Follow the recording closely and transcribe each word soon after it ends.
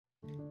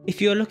If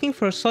you are looking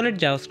for a solid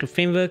JavaScript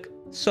framework,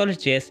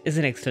 SolidJS is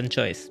an excellent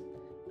choice.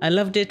 I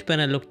loved it when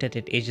I looked at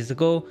it ages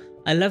ago,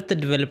 I loved the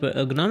developer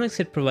ergonomics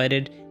it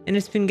provided, and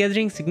it's been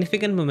gathering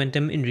significant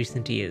momentum in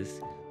recent years.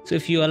 So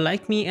if you are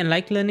like me and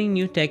like learning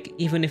new tech,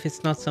 even if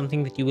it's not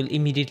something that you will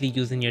immediately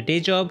use in your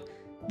day job,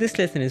 this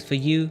lesson is for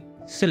you,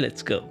 so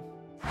let's go.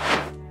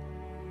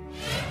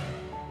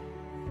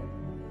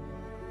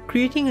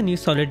 Creating a new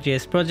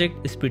SolidJS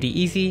project is pretty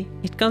easy.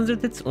 It comes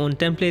with its own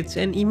templates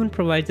and even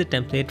provides a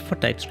template for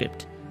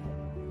TypeScript.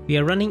 We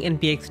are running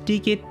npx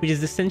dgit, which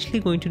is essentially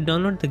going to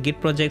download the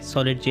git project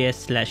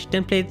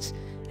solidjs/templates,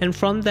 and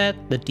from that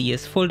the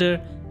ts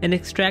folder, and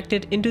extract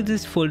it into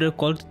this folder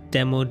called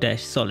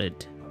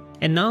demo-solid.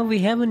 And now we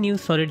have a new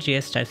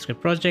SolidJS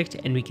TypeScript project,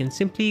 and we can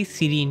simply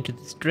cd into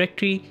this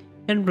directory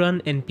and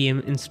run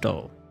npm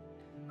install.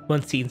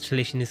 Once the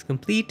installation is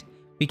complete,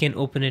 we can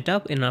open it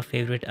up in our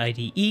favorite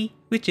IDE,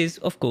 which is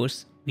of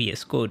course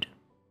VS Code.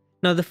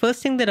 Now the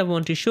first thing that I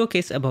want to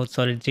showcase about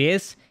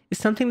SolidJS is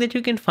something that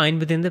you can find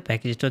within the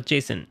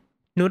package.json.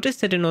 Notice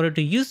that in order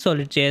to use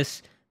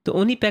SolidJS, the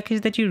only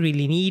package that you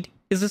really need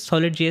is the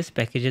SolidJS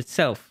package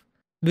itself.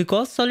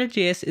 Because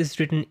SolidJS is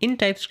written in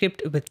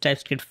TypeScript with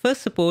TypeScript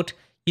first support,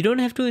 you don't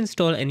have to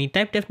install any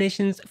type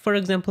definitions, for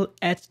example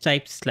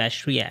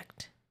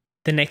 @type/react.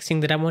 The next thing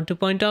that I want to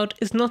point out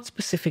is not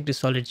specific to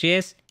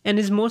SolidJS and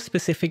is more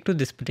specific to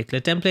this particular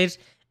template,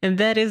 and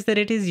that is that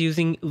it is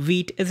using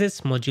Vite as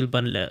its module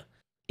bundler.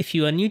 If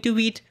you are new to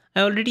Vite,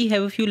 I already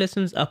have a few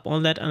lessons up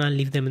on that and I'll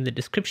leave them in the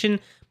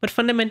description, but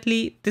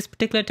fundamentally this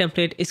particular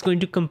template is going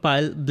to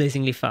compile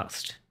blazingly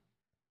fast.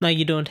 Now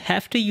you don't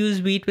have to use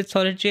Vite with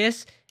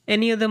SolidJS,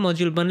 any other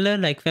module bundler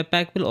like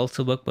Webpack will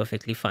also work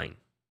perfectly fine.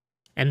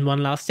 And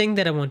one last thing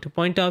that I want to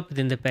point out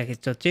within the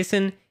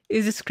package.json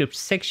is the scripts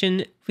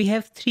section. We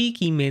have three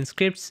key main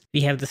scripts.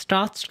 We have the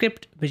start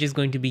script, which is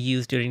going to be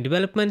used during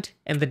development,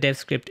 and the dev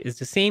script is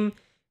the same.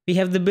 We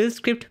have the build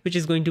script, which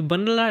is going to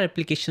bundle our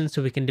application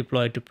so we can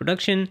deploy it to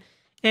production.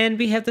 And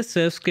we have the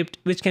serve script,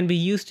 which can be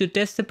used to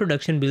test the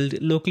production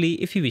build locally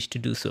if you wish to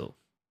do so.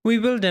 We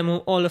will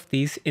demo all of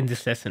these in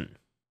this lesson.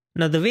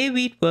 Now the way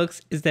Vite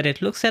works is that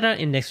it looks at our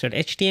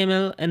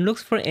index.html and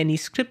looks for any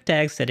script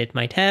tags that it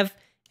might have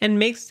and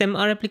makes them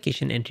our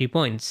application entry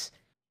points.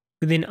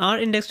 Within our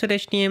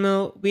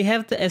index.html, we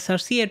have the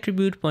src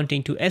attribute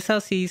pointing to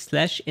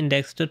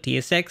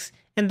src/index.tsx,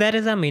 and that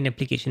is our main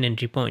application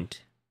entry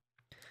point.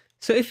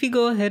 So if we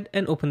go ahead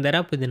and open that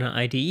up within our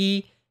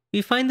IDE,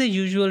 we find the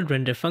usual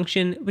render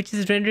function, which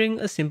is rendering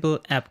a simple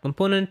app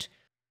component.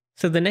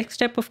 So the next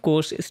step, of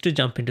course, is to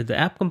jump into the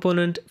app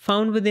component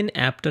found within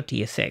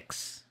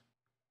app.tsx.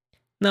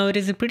 Now it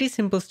is a pretty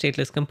simple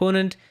stateless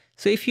component,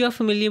 so if you are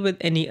familiar with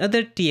any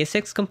other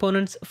TSX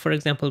components, for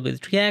example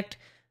with React,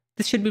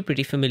 this should be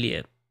pretty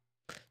familiar.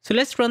 So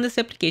let's run this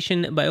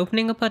application by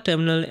opening up our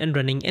terminal and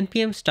running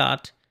npm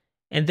start,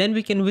 and then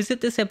we can visit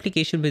this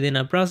application within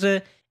our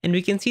browser and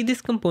we can see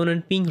this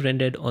component being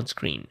rendered on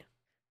screen.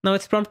 Now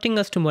it's prompting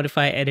us to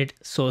modify edit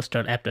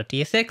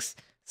source.app.tsx,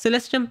 so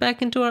let's jump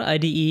back into our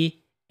IDE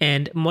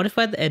and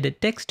modify the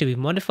edit text to be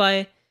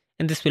modify,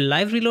 and this will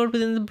live reload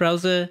within the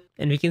browser,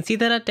 and we can see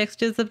that our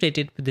text is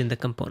updated within the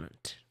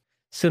component.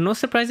 So no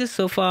surprises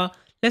so far.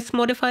 Let's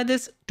modify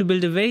this to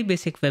build a very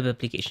basic web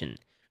application.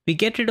 We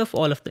get rid of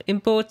all of the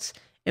imports,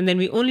 and then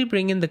we only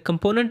bring in the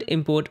component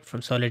import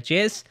from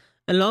SolidJS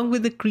along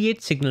with the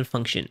create signal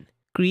function.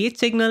 Create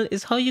signal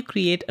is how you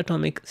create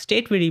atomic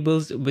state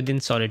variables within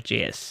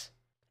SolidJS.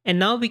 And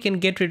now we can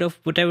get rid of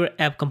whatever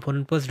app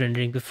component was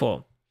rendering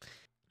before.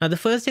 Now the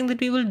first thing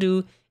that we will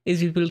do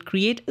is we will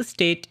create a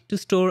state to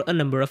store a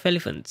number of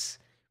elephants.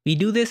 We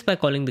do this by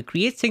calling the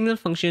create signal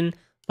function,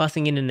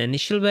 passing in an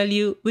initial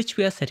value which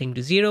we are setting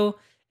to 0,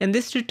 and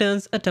this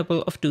returns a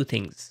tuple of two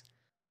things.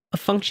 A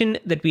function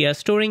that we are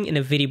storing in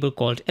a variable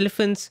called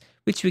elephants,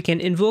 which we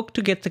can invoke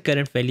to get the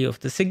current value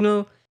of the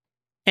signal,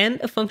 and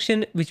a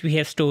function which we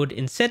have stored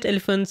in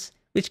setElephants,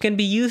 which can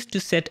be used to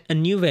set a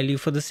new value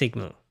for the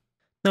signal.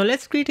 Now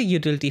let's create a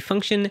utility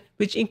function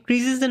which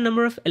increases the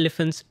number of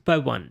elephants by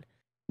 1.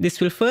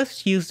 This will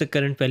first use the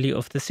current value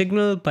of the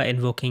signal by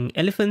invoking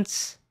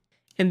elephants,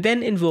 and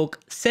then invoke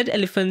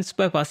setElephants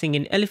by passing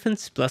in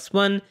elephants plus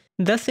 1,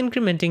 thus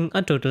incrementing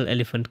our total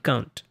elephant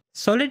count.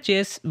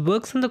 SolidJS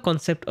works on the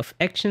concept of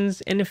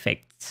actions and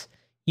effects.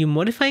 You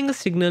modifying a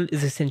signal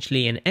is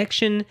essentially an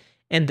action,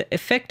 and the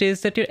effect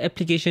is that your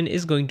application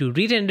is going to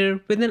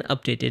re-render with an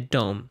updated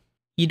DOM.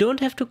 You don't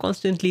have to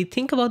constantly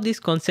think about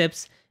these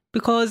concepts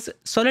because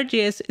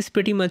SolidJS is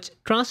pretty much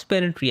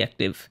transparent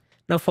reactive.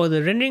 Now for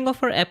the rendering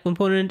of our app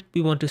component,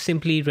 we want to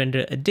simply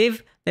render a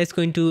div that's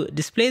going to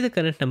display the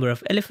current number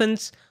of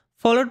elephants,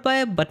 followed by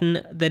a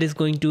button that is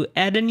going to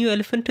add a new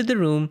elephant to the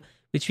room,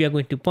 which we are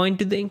going to point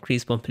to the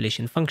increase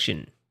population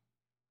function.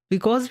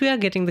 Because we are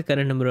getting the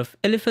current number of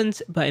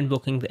elephants by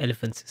invoking the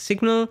elephants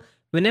signal,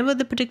 whenever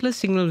the particular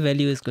signal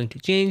value is going to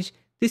change,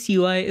 this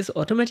UI is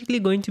automatically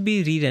going to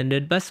be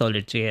re-rendered by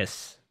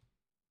SolidJS.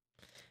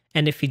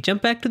 And if we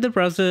jump back to the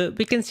browser,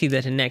 we can see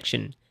that in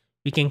action.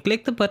 We can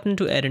click the button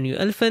to add a new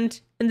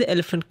elephant, and the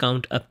elephant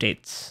count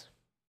updates.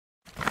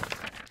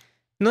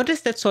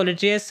 Notice that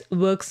SolidJS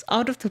works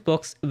out of the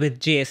box with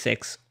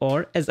JSX,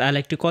 or as I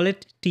like to call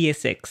it,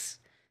 TSX.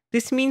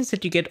 This means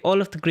that you get all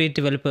of the great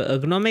developer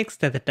ergonomics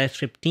that the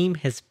TypeScript team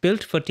has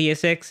built for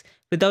TSX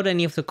without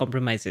any of the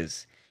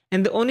compromises.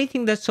 And the only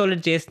thing that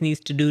SolidJS needs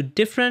to do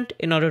different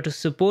in order to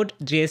support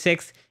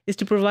JSX is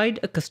to provide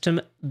a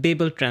custom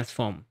Babel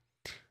Transform.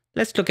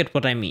 Let's look at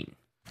what I mean.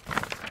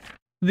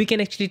 We can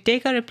actually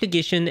take our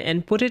application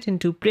and put it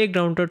into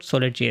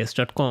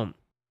playground.solidjs.com.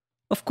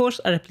 Of course,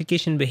 our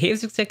application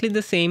behaves exactly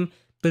the same,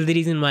 but the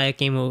reason why I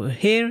came over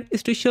here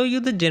is to show you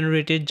the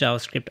generated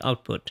JavaScript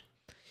output.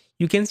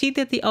 You can see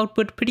that the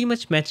output pretty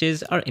much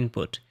matches our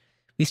input.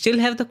 We still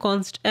have the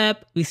const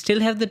app, we still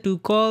have the two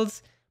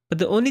calls, but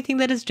the only thing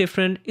that is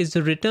different is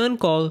the return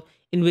call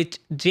in which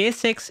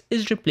JSX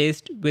is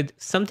replaced with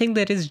something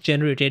that is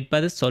generated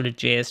by the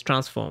SolidJS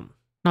transform.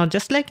 Now,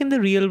 just like in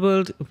the real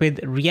world with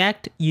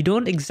React, you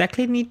don't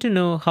exactly need to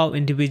know how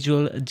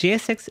individual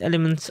JSX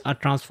elements are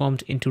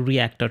transformed into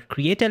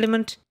React.create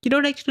element. You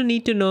don't actually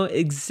need to know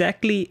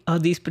exactly how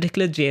these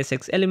particular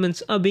JSX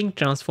elements are being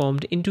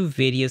transformed into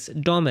various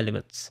DOM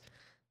elements.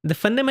 The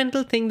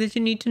fundamental thing that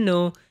you need to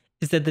know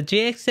is that the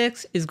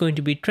JSX is going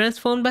to be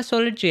transformed by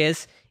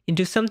SolidJS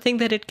into something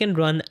that it can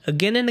run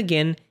again and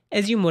again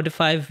as you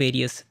modify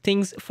various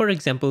things, for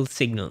example,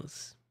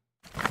 signals.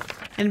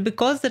 And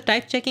because the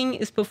type checking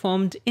is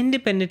performed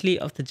independently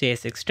of the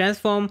JSX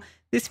transform,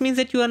 this means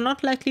that you are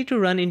not likely to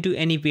run into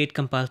any wait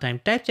compile time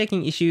type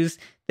checking issues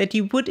that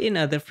you would in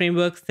other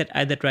frameworks that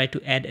either try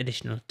to add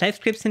additional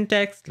TypeScript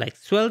syntax like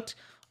Svelte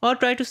or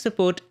try to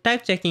support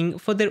type checking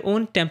for their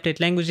own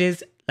template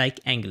languages like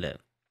Angular.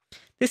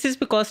 This is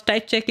because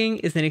type checking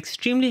is an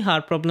extremely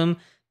hard problem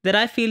that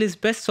I feel is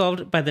best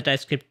solved by the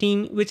TypeScript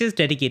team, which is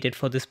dedicated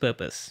for this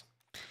purpose.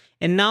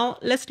 And now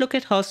let's look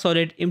at how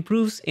Solid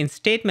improves in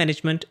state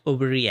management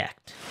over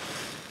React.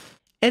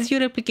 As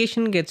your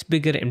application gets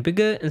bigger and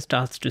bigger and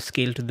starts to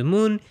scale to the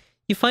moon,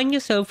 you find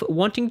yourself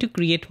wanting to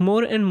create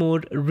more and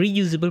more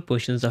reusable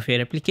portions of your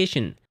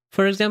application.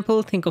 For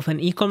example, think of an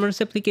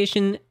e-commerce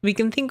application. We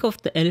can think of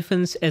the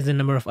elephants as the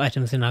number of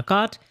items in our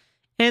cart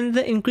and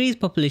the increase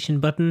population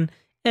button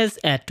as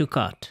add to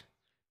cart.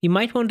 We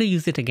might want to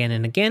use it again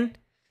and again,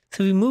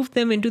 so we move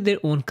them into their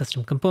own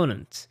custom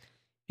components.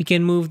 We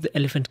can move the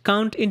elephant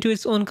count into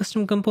its own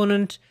custom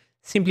component,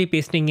 simply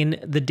pasting in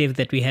the div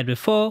that we had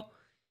before.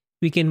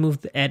 We can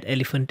move the add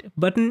elephant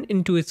button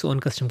into its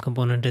own custom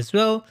component as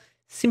well,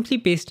 simply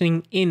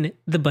pasting in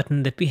the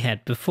button that we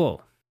had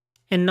before.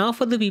 And now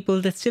for the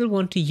people that still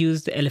want to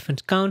use the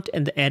elephant count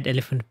and the add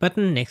elephant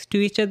button next to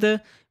each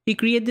other, we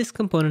create this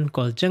component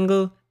called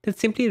jungle that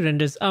simply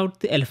renders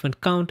out the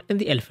elephant count and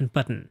the elephant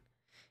button.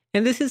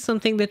 And this is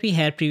something that we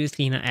had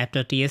previously in our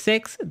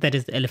app.tsx, that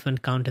is the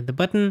elephant count and the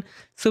button,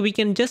 so we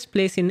can just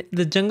place in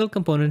the jungle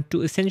component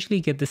to essentially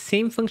get the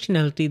same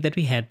functionality that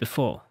we had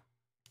before.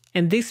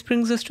 And this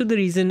brings us to the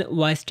reason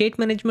why state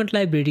management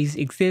libraries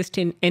exist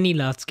in any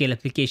large-scale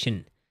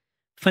application.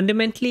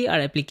 Fundamentally, our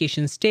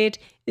application state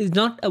is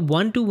not a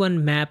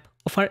one-to-one map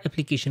of our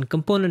application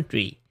component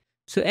tree.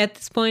 So at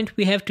this point,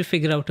 we have to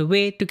figure out a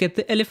way to get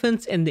the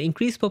elephants and the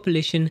increased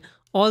population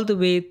all the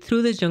way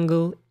through the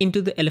jungle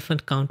into the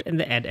elephant count and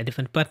the add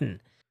elephant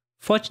button.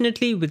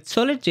 Fortunately, with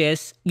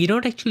SolidJS, you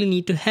don't actually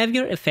need to have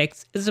your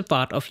effects as a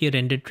part of your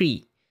render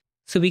tree.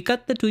 So we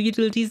cut the two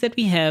utilities that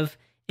we have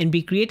and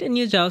we create a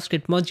new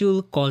JavaScript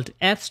module called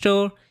App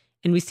Store,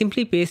 and we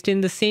simply paste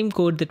in the same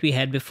code that we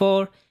had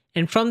before,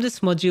 and from this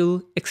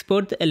module,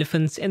 export the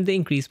elephants and the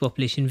increased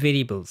population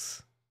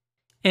variables.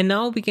 And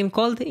now we can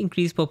call the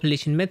increased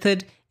population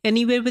method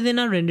anywhere within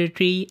our render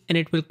tree and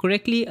it will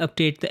correctly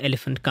update the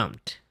elephant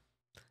count.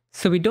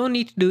 So we don't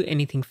need to do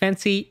anything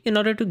fancy in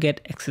order to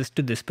get access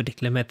to this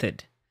particular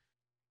method.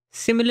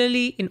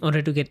 Similarly, in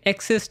order to get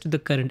access to the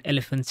current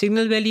elephant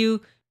signal value,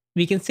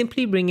 we can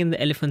simply bring in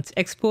the elephant's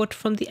export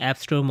from the App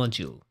Store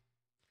module.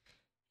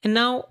 And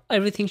now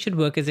everything should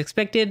work as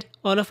expected.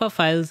 All of our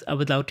files are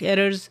without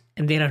errors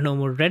and there are no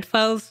more red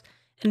files.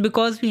 And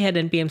because we had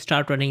npm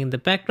start running in the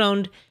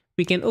background,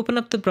 we can open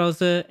up the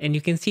browser and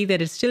you can see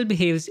that it still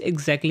behaves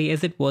exactly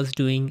as it was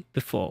doing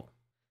before.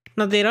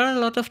 Now, there are a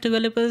lot of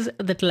developers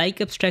that like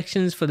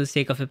abstractions for the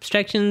sake of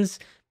abstractions,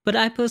 but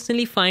I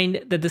personally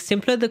find that the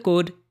simpler the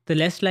code, the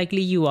less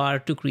likely you are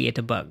to create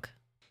a bug.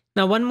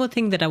 Now, one more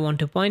thing that I want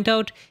to point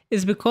out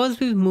is because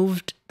we've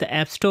moved the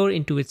App Store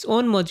into its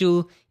own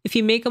module, if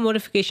you make a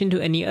modification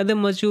to any other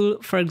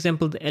module, for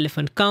example, the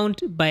elephant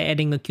count by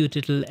adding a cute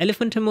little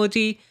elephant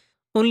emoji,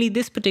 only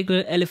this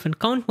particular elephant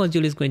count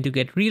module is going to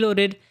get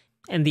reloaded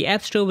and the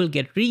App Store will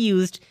get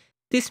reused.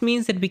 This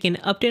means that we can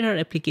update our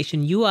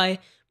application UI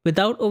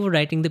without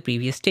overwriting the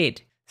previous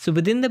state. So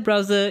within the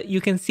browser,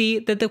 you can see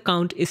that the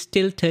count is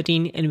still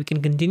 13 and we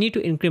can continue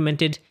to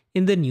increment it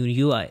in the new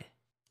UI.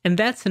 And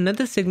that's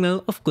another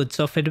signal of good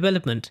software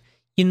development.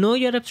 You know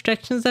your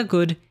abstractions are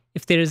good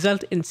if they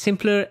result in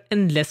simpler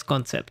and less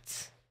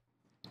concepts.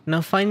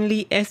 Now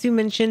finally, as you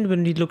mentioned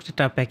when we looked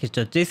at our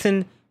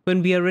package.json,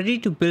 when we are ready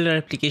to build our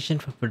application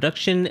for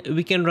production,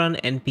 we can run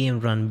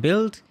npm run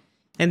build,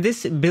 and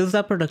this builds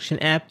our production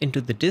app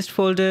into the dist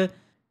folder,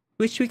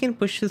 which we can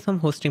push to some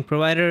hosting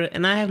provider,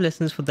 and I have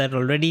lessons for that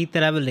already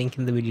that I will link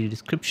in the video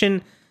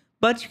description.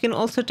 But you can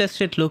also test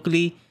it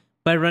locally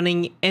by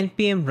running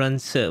npm run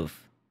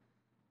serve.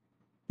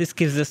 This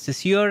gives us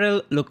this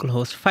URL,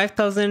 localhost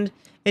 5000,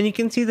 and you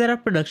can see that our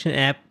production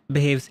app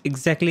behaves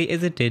exactly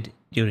as it did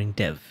during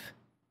dev.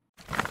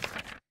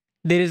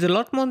 There is a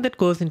lot more that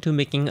goes into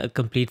making a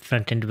complete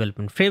front-end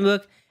development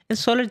framework, and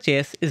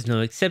SolidJS is no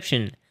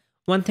exception.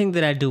 One thing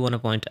that I do want to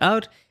point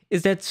out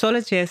is that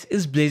SolidJS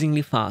is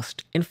blazingly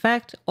fast. In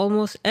fact,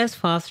 almost as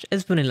fast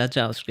as vanilla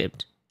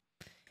JavaScript.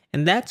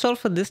 And that's all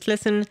for this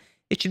lesson.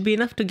 It should be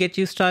enough to get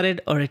you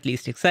started or at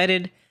least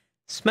excited.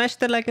 Smash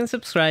that like and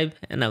subscribe,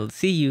 and I will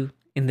see you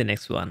in the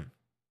next one.